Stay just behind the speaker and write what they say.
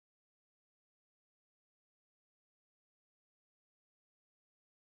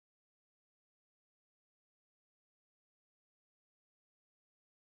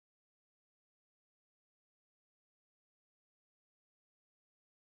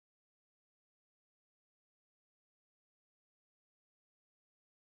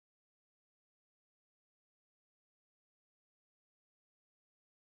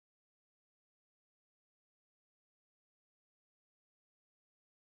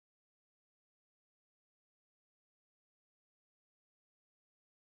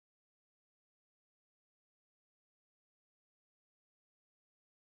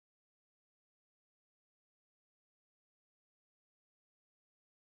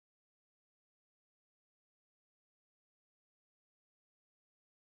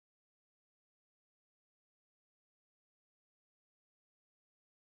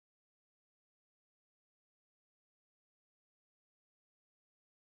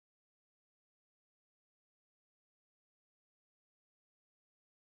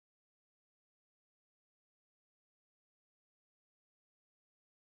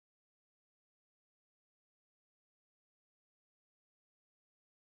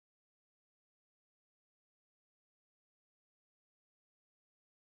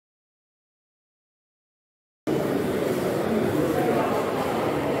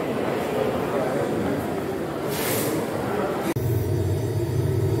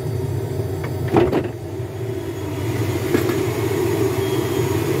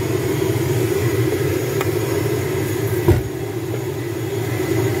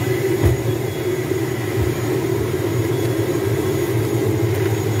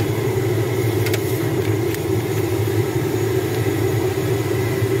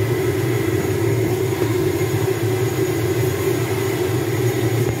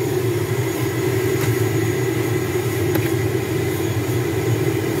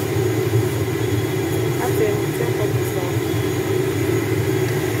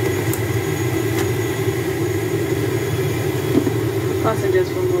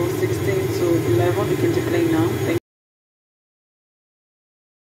microphone begin to play now. Thank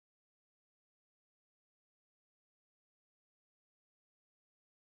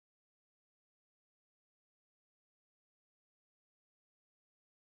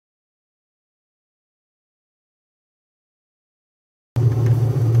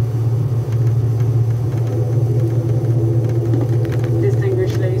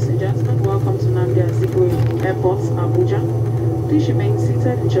Distinguished ladies and gentlemen, welcome to Grwm Airport, Abuja. Please remain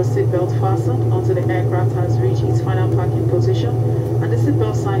seated with your seatbelt fastened until the aircraft has reached its final parking position and the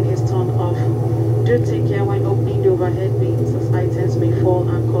seatbelt sign is turned off. Do take care when opening the overhead bins as items may fall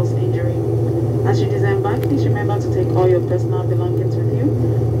and cause injury. As you disembark, please remember to take all your personal belongings with you.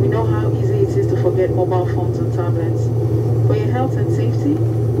 We know how easy it is to forget mobile phones and tablets. For your health and safety,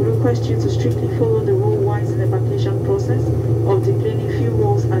 we request you to strictly follow the rule-wise embarkation process of deplaning few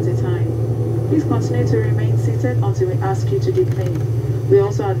rolls at a time. Please continue to remain seated until we ask you to deplane. We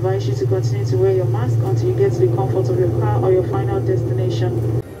also advise you to continue to wear your mask until you get to the comfort of your car or your final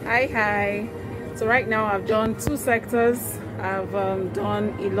destination. Hi. So right now I've done 2 sectors. I've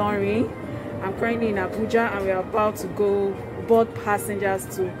done Ilorin. I'm currently in Abuja and we're about to go board passengers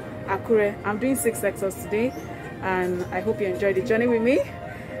to Akure. I'm doing 6 sectors today and I hope you enjoy the journey with me.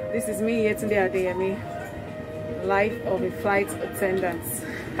 This is me, Yetunde Adeyemi, life of a flight attendant.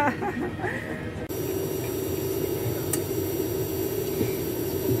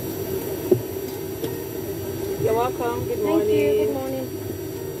 You're welcome. Good morning. Thank you. Good morning.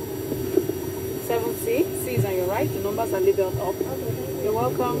 7C. C is on your right. The numbers are labeled up. Okay. You're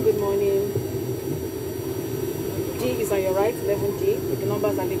welcome. Good morning. D is on your right. 11D. The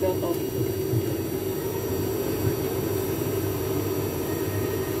numbers are labeled up.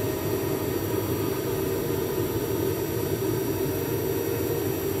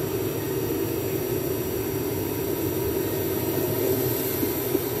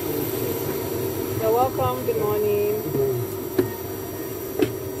 You're welcome. Good morning.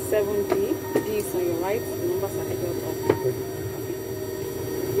 7D. D is on your right. The numbers are labeled up.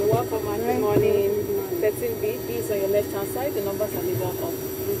 You're welcome, and good morning. 13B. D is on your left hand side. The numbers are labeled up.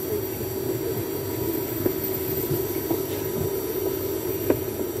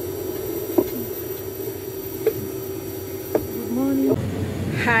 Good morning.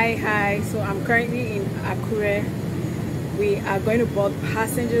 Hi. So I'm currently in Akure. We are going to board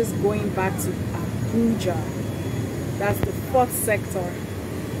passengers going back to Abuja. That's the 4th sector.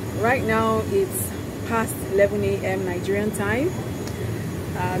 Right now it's past 11 a.m. Nigerian time,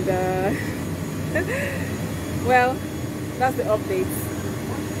 and well, that's the update.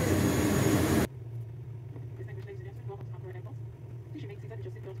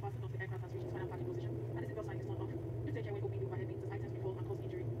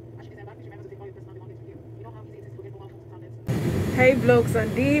 Hey blokes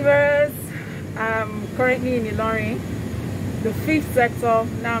and divas, I'm currently in Ilorin, the 5th sector.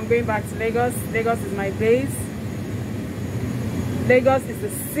 Now I'm going back to Lagos. Lagos is my base. Lagos is the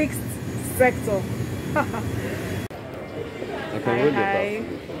 6th sector. Hi.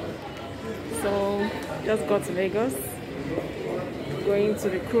 So just got to Lagos, going to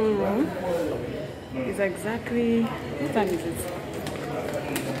the crew room. It's exactly, what time is it?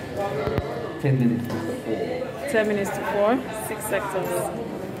 10 minutes to 4. 10 minutes to 4, 6 sectors.